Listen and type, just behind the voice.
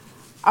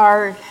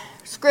Our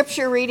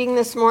scripture reading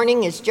this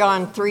morning is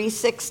John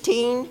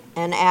 3:16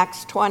 and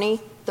Acts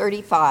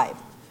 20:35.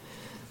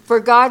 For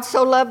God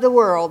so loved the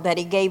world that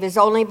he gave his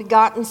only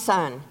begotten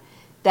Son,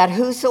 that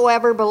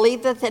whosoever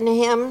believeth in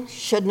him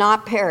should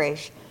not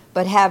perish,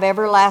 but have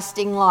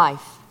everlasting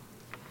life.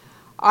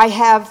 I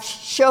have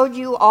showed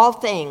you all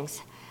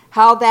things,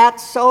 how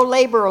that so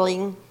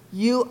laboring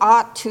you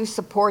ought to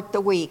support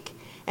the weak,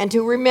 and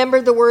to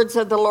remember the words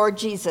of the Lord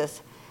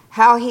Jesus,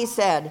 how he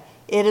said,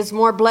 it is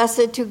more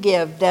blessed to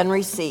give than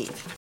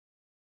receive.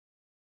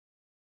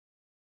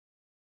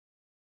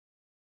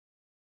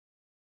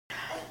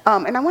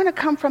 And I want to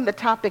come from the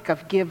topic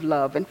of give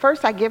love. And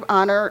first I give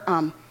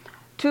honor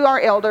to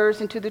our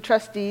elders and to the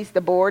trustees,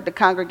 the board, the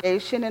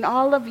congregation, and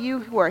all of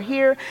you who are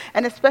here,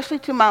 and especially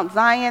to Mount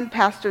Zion,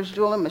 Pastors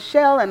Jewel and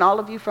Michelle, and all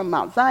of you from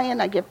Mount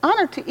Zion. I give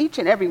honor to each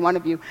and every one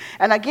of you.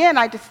 And again,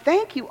 I just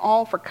thank you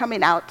all for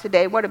coming out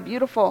today. What a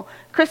beautiful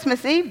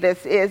Christmas Eve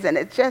this is, and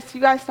it's just,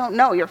 you guys don't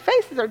know, your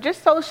faces are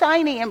just so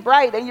shiny and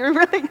bright, and you're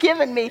really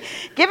giving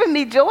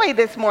me joy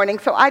this morning.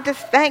 So I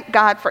just thank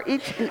God for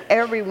each and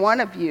every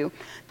one of you.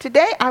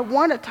 Today, I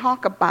want to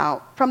talk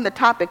about from the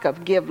topic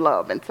of give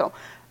love. And so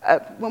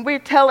when we're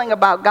telling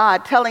about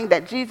God, telling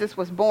that Jesus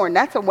was born,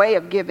 that's a way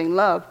of giving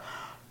love.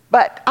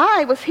 But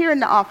I was here in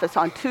the office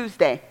on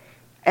Tuesday,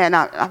 and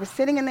I was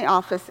sitting in the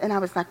office, and I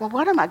was like, well,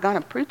 what am I going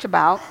to preach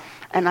about?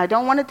 And I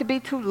don't want it to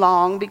be too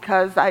long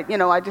because I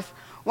just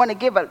want to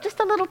give just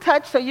a little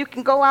touch so you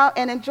can go out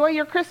and enjoy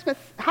your Christmas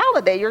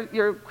holiday,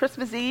 your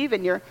Christmas Eve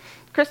and your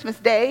Christmas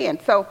Day.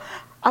 And so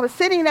I was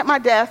sitting at my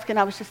desk, and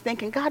I was just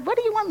thinking, God, what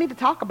do you want me to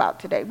talk about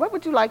today? What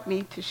would you like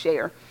me to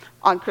share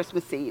on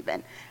Christmas Eve?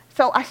 And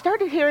so I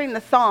started hearing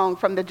the song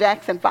from the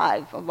Jackson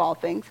 5, of all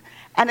things,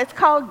 and it's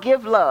called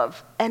Give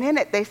Love. And in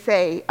it they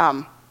say,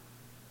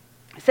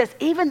 it says,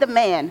 even the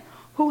man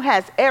who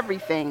has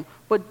everything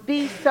would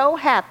be so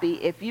happy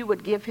if you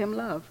would give him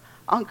love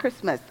on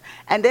Christmas.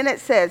 And then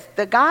it says,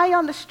 the guy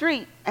on the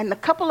street and the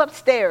couple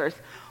upstairs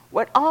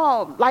would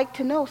all like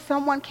to know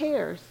someone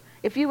cares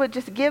if you would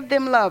just give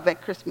them love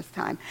at Christmas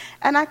time.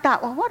 And I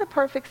thought, well, what a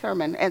perfect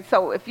sermon. And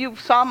so if you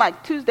saw my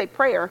Tuesday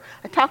prayer,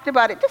 I talked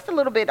about it just a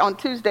little bit on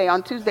Tuesday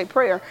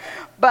prayer.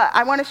 But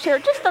I want to share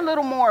just a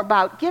little more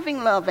about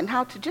giving love and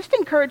how to just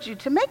encourage you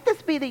to make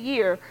this be the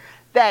year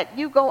that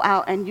you go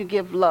out and you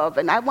give love.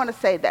 And I want to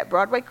say that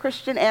Broadway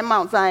Christian and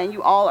Mount Zion,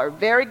 you all are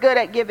very good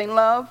at giving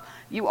love.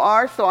 You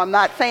are, so I'm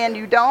not saying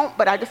you don't,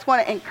 but I just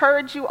want to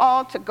encourage you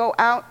all to go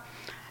out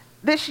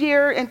this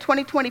year in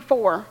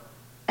 2024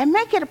 and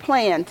make it a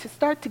plan to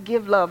start to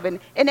give love in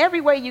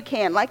every way you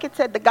can. Like it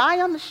said, the guy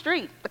on the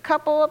street, the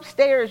couple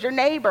upstairs, your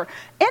neighbor,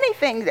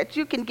 anything that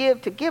you can give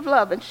to give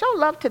love and show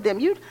love to them.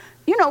 You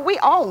know, we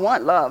all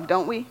want love,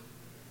 don't we?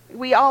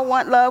 We all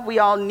want love. We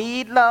all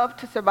need love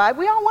to survive.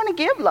 We all want to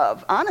give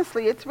love.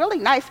 Honestly, it's really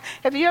nice.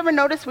 Have you ever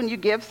noticed when you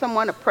give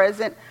someone a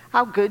present,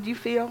 how good you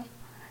feel?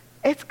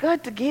 It's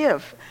good to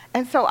give.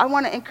 And so I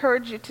want to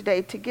encourage you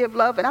today to give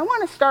love. And I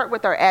want to start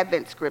with our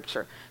Advent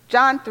scripture,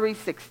 John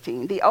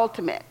 3:16, the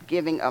ultimate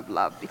giving of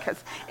love.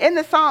 Because in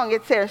the song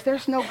it says,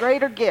 there's no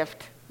greater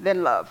gift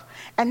than love.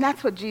 And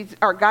that's what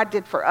God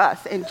did for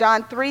us in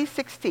John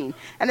 3:16.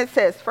 And it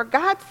says, for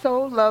God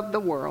so loved the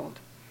world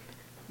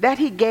that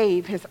he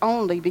gave his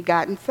only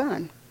begotten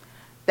Son,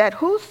 that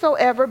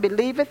whosoever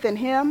believeth in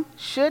him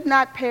should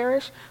not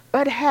perish,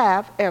 but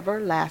have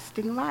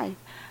everlasting life.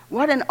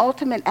 What an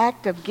ultimate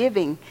act of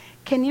giving.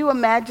 Can you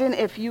imagine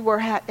if you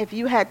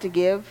had to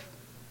give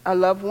a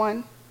loved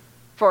one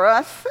for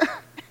us?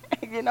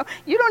 You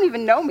don't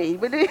even know me.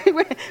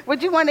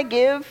 Would you want to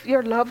give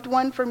your loved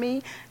one for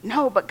me?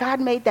 No, but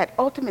God made that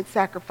ultimate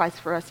sacrifice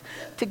for us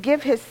to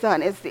give his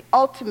Son. It's the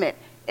ultimate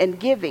in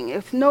giving.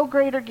 It's no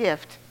greater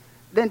gift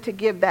than to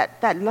give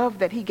that love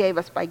that he gave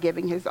us by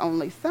giving his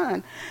only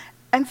Son.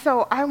 And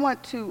so I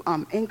want to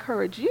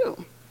encourage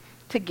you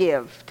to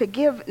give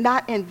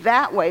not in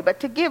that way, but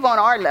to give on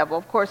our level.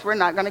 Of course, we're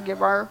not going to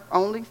give our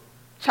only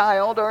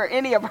child or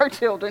any of our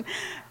children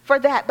for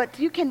that, but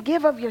you can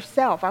give of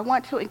yourself. I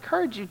want to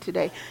encourage you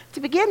today to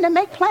begin to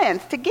make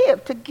plans to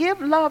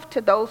give love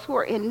to those who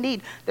are in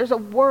need. There's a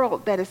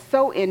world that is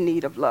so in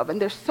need of love, and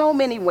there's so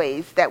many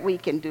ways that we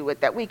can do it,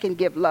 that we can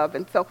give love.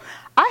 And so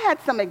I had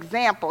some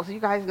examples. You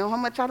guys know how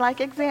much I like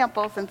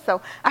examples, and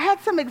so I had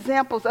some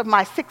examples of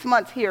my 6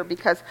 months here,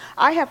 because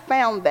I have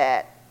found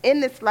that in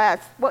this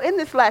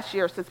last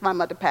year since my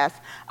mother passed,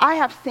 I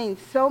have seen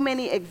so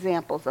many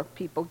examples of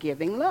people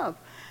giving love,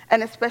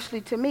 and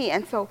especially to me.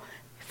 And so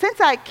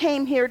since I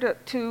came here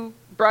to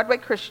Broadway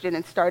Christian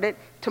and started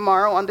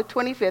tomorrow on the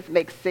 25th,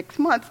 makes 6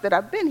 months that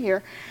I've been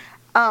here,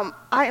 I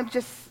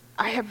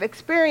have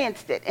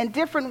experienced it in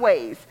different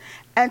ways.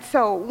 And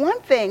so one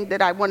thing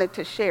that I wanted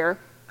to share,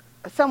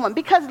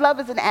 because love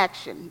is an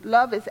action.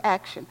 Love is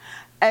action.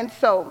 And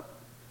so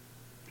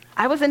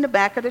I was in the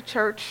back of the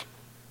church,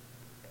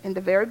 in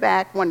the very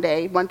back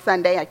one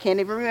Sunday, I can't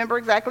even remember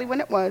exactly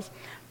when it was,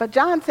 but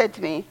John said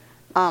to me,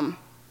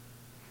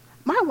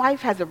 my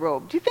wife has a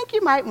robe. Do you think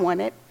you might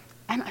want it?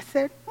 And I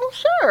said, well,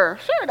 sure.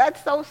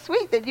 That's so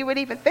sweet that you would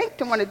even think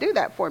to want to do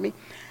that for me.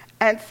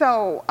 And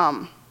so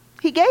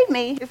he gave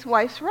me his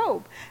wife's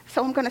robe.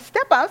 So I'm going to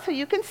step out so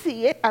you can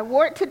see it. I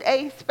wore it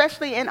today,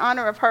 especially in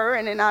honor of her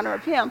and in honor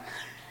of him.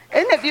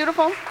 Isn't it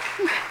beautiful?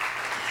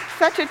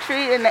 Such a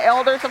treat. And the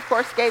elders, of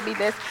course, gave me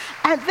this.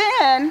 And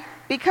then,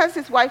 because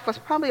his wife was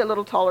probably a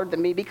little taller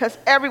than me, because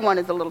everyone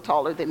is a little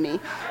taller than me,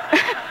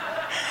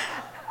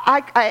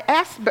 I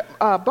asked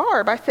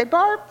Barb, I said,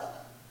 Barb,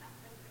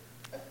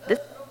 this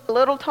is a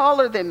little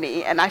taller than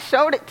me. And I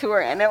showed it to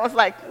her, and it was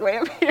like way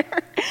up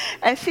here.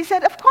 And she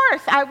said, of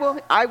course,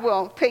 I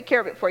will take care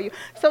of it for you.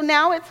 So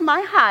now it's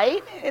my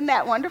height. Isn't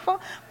that wonderful?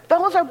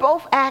 Those are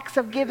both acts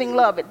of giving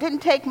love. It didn't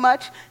take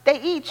much.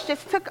 They each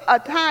just took a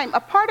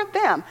part of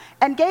them,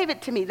 and gave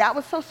it to me. That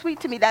was so sweet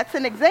to me. That's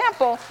an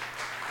example,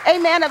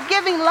 amen, of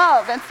giving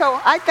love. And so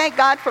I thank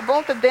God for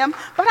both of them.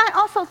 But I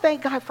also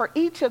thank God for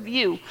each of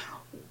you.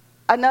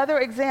 Another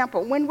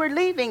example, when we're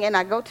leaving and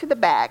I go to the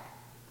back,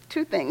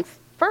 two things.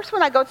 First,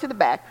 when I go to the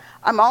back,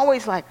 I'm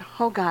always like,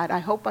 oh, God, I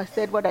hope I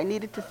said what I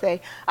needed to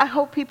say. I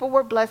hope people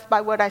were blessed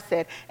by what I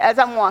said as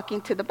I'm walking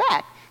to the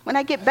back. When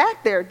I get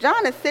back there,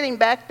 John is sitting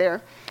back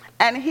there,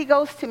 and he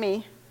goes to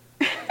me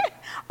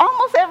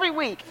almost every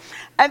week.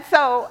 And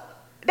so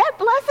that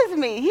blesses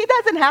me. He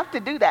doesn't have to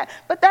do that.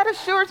 But that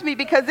assures me,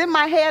 because in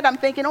my head I'm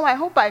thinking, oh, I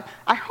hope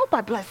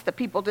I blessed the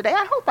people today.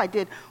 I hope I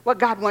did what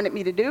God wanted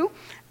me to do.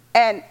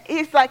 And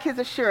he's like his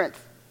assurance.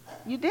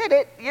 You did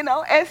it,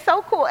 it's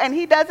so cool. And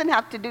he doesn't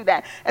have to do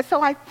that. And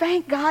so I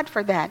thank God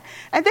for that.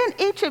 And then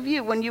each of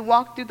you, when you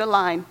walk through the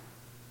line,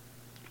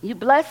 you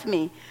bless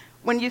me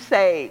when you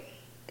say,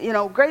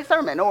 great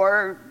sermon,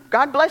 or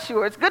God bless you,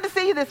 or it's good to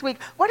see you this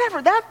week.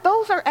 Whatever,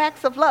 those are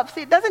acts of love.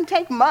 See, it doesn't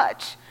take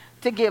much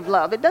to give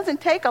love. It doesn't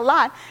take a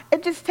lot.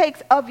 It just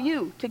takes of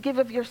you to give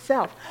of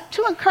yourself,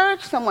 to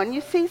encourage someone.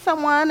 You see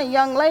someone, a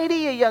young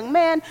lady, a young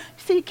man,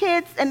 you see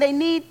kids, and they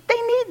need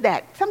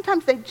that.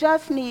 Sometimes they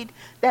just need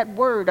that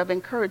word of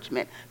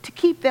encouragement to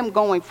keep them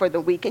going for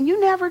the week. And you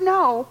never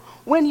know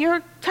when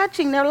you're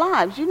touching their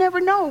lives. You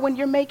never know when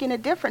you're making a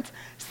difference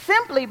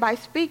simply by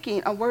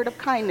speaking a word of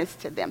kindness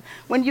to them,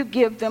 when you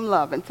give them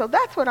love. And so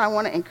that's what I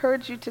want to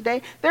encourage you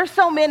today. There's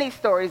so many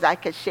stories I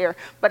could share,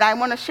 but I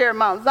want to share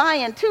Mount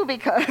Zion too,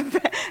 because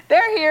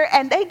they're here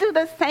and they do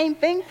the same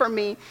thing for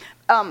me.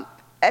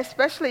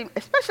 Especially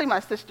my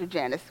sister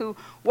Janice, who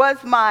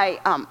was my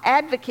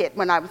advocate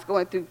when I was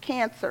going through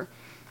cancer.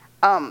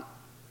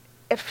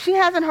 If she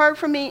hasn't heard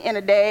from me in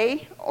a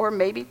day or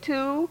maybe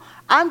two,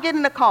 I'm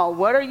getting a call.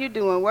 What are you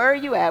doing? Where are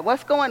you at?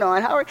 What's going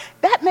on?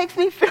 That makes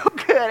me feel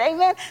good.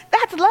 Amen.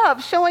 That's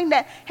love, showing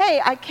that,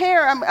 hey, I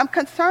care. I'm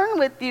concerned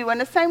with you.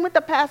 And the same with the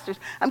pastors.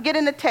 I'm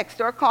getting a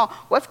text or a call.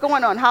 What's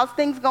going on? How's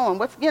things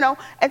going?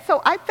 And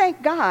so I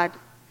thank God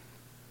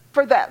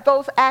for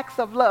those acts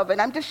of love.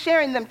 And I'm just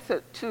sharing them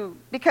to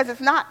because it's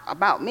not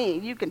about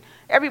me.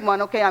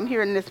 Everyone, okay, I'm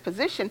here in this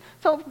position,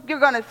 so you're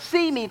going to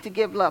see me to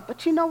give love.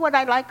 But you know what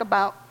I like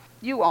about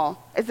you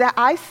all is that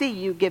I see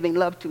you giving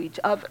love to each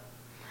other.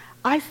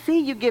 I see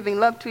you giving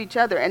love to each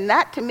other, and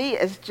that to me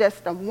is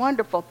just a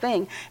wonderful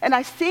thing. And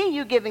I see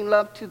you giving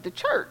love to the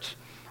church,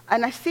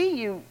 and I see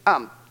you,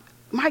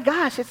 my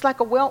gosh, it's like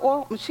a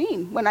well-oiled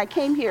machine. When I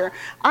came here,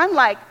 I'm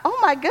like, oh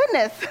my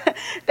goodness,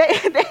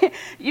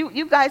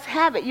 you guys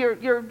have it.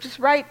 You're just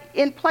right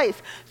in place.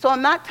 So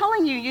I'm not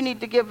telling you need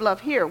to give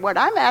love here. What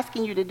I'm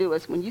asking you to do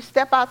is when you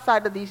step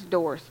outside of these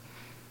doors,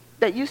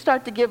 that you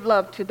start to give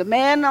love to the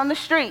man on the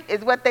street, is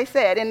what they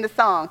said in the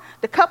song.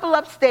 The couple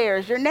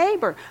upstairs, your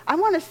neighbor. I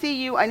want to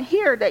see you and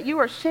hear that you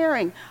are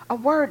sharing a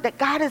word that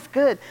God is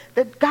good,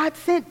 that God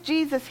sent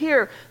Jesus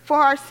here for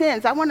our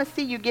sins. I want to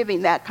see you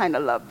giving that kind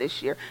of love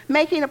this year,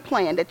 making a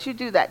plan that you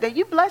do that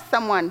you bless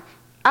someone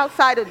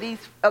outside of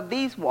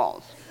these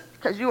walls,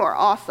 because you are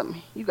awesome.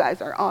 You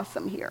guys are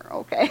awesome here,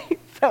 okay?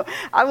 So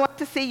I want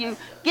to see you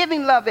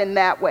giving love in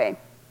that way.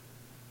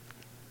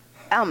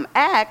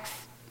 Acts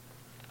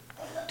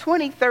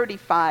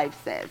 20:35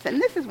 says, and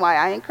this is why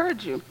I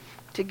encourage you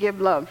to give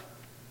love.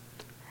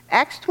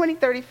 Acts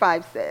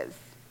 20:35 says,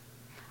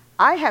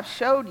 I have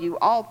showed you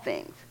all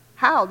things,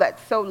 how that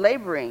so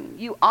laboring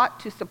you ought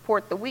to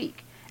support the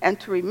weak, and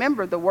to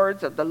remember the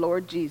words of the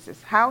Lord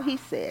Jesus, how he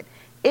said,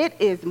 it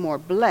is more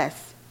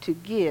blessed to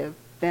give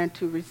than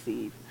to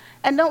receive.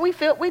 And don't we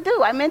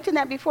do. I mentioned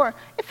that before.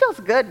 It feels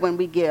good when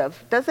we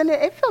give, doesn't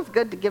it? It feels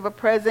good to give a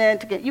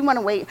present. You want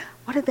to wait.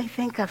 What did they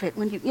think of it?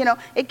 When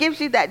it gives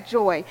you that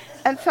joy.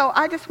 And so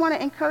I just want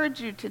to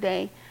encourage you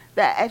today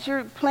that as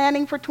you're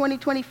planning for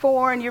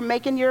 2024 and you're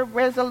making your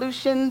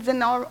resolutions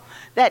and all,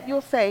 that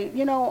you'll say,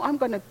 I'm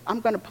going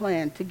to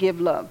plan to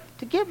give love.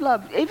 To give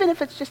love, even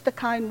if it's just a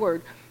kind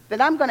word. That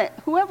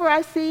whoever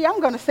I see,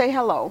 I'm going to say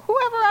hello.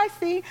 Whoever I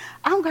see,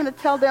 I'm going to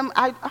tell them,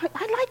 I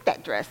like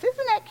that dress.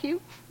 Isn't that cute?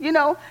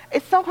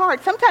 It's so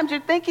hard. Sometimes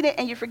you're thinking it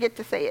and you forget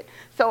to say it.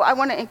 So I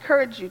want to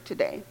encourage you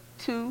today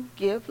to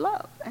give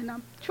love.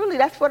 And truly,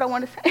 that's what I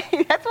want to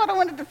say. That's what I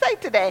wanted to say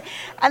today.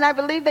 And I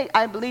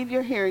believe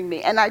you're hearing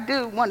me. And I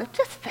do want to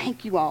just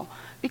thank you all,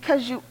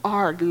 because you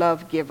are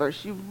love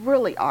givers. You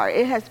really are.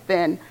 It has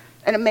been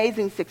an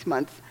amazing 6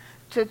 months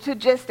to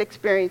just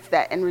experience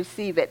that and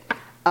receive it.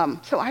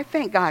 So I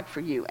thank God for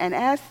you. And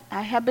as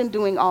I have been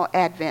doing all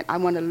Advent, I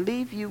want to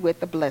leave you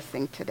with a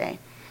blessing today.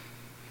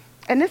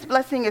 And this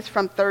blessing is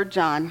from 3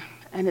 John,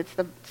 and it's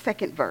the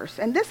second verse.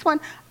 And this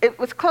one, it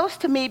was close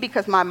to me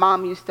because my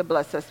mom used to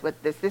bless us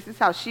with this. This is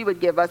how she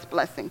would give us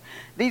blessing.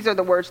 These are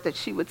the words that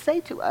she would say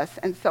to us.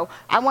 And so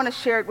I want to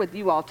share it with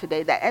you all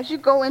today, that as you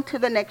go into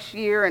the next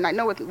year, and I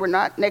know we're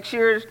not next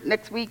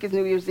week is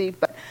New Year's Eve,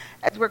 but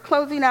as we're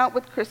closing out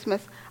with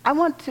Christmas, I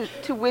want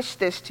to wish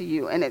this to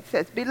you. And it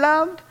says,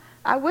 "Beloved,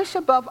 I wish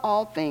above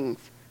all things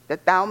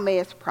that thou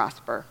mayest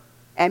prosper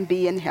and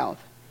be in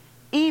health,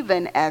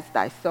 even as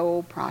thy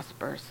soul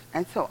prospers."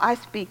 And so I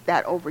speak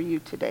that over you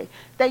today,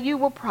 that you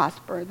will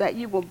prosper, that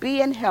you will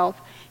be in health,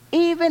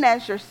 even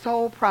as your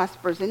soul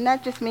prospers. And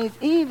that just means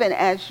even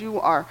as you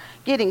are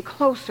getting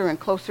closer and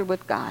closer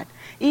with God,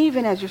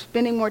 even as you're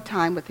spending more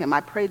time with him, I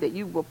pray that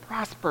you will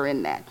prosper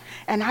in that.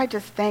 And I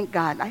just thank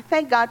God. I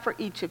thank God for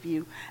each of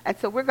you. And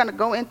so we're going to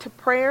go into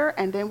prayer,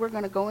 and then we're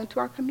going to go into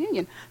our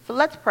communion. So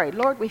let's pray.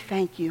 Lord, we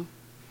thank you.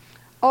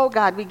 Oh,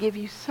 God, we give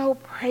you so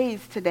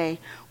praise today.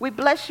 We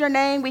bless your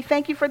name. We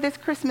thank you for this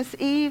Christmas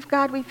Eve,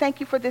 God. We thank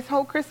you for this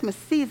whole Christmas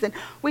season.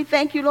 We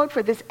thank you, Lord,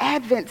 for this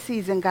Advent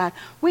season, God.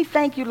 We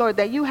thank you, Lord,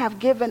 that you have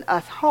given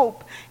us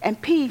hope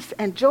and peace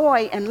and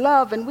joy and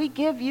love. And we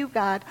give you,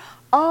 God,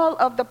 all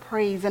of the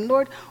praise. And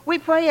Lord, we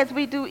pray as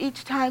we do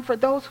each time for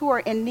those who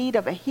are in need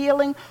of a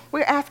healing.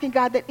 We're asking,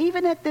 God, that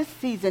even at this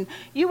season,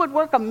 you would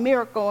work a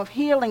miracle of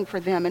healing for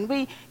them. And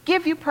we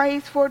give you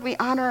praise for it. We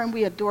honor and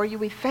we adore you.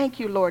 We thank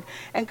you, Lord.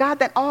 And God,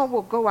 that all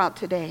will go out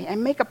today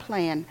and make a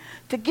plan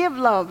to give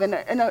love in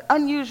an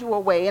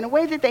unusual way, in a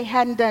way that they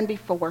hadn't done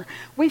before.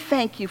 We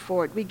thank you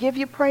for it. We give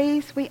you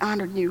praise. We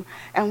honor you.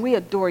 And we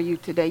adore you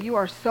today. You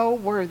are so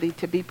worthy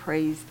to be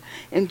praised.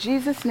 In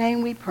Jesus'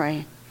 name we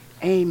pray.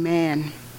 Amen.